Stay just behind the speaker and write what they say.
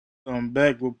I'm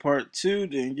back with part two.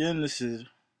 Then again, this is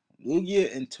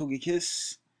Lugia and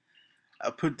Togekiss.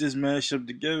 I put this mashup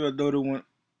together. I thought it went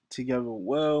together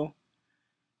well.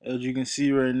 As you can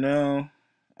see right now,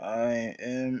 I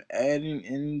am adding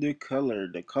in the color.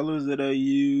 The colors that I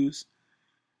use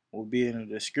will be in the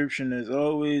description as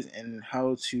always, and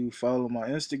how to follow my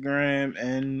Instagram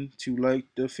and to like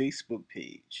the Facebook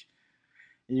page.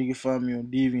 And you can find me on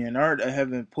DeviantArt. I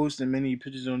haven't posted many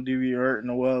pictures on DeviantArt in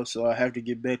a while, so I have to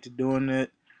get back to doing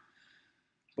that.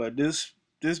 But this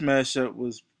mashup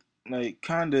was like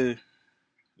kind of,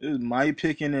 it was my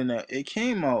picking, and it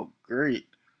came out great,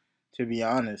 to be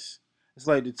honest. It's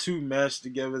like the two mashed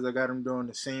together. I got them doing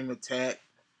the same attack.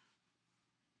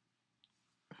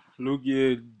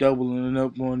 Lugia doubling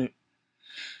up on it.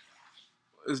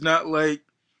 It's not like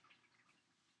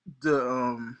the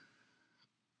um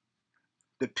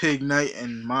the Pig Knight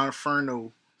and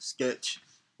Monferno sketch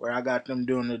where I got them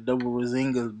doing the double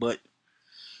Razingas, but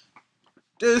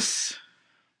this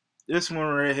this one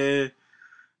right here,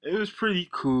 it was pretty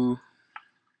cool.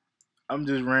 I'm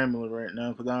just rambling right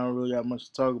now because I don't really got much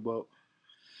to talk about.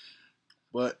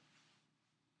 But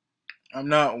I'm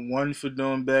not one for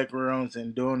doing backgrounds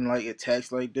and doing like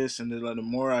attacks like this, and then like the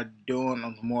more I do them,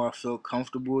 the more I feel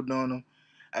comfortable doing them.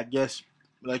 I guess,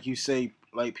 like you say,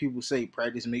 like people say,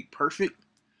 practice make perfect.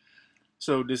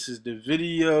 So this is the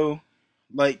video.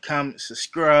 Like, comment,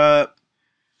 subscribe,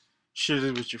 share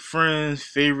this with your friends,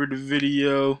 favorite the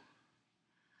video.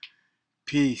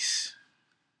 Peace.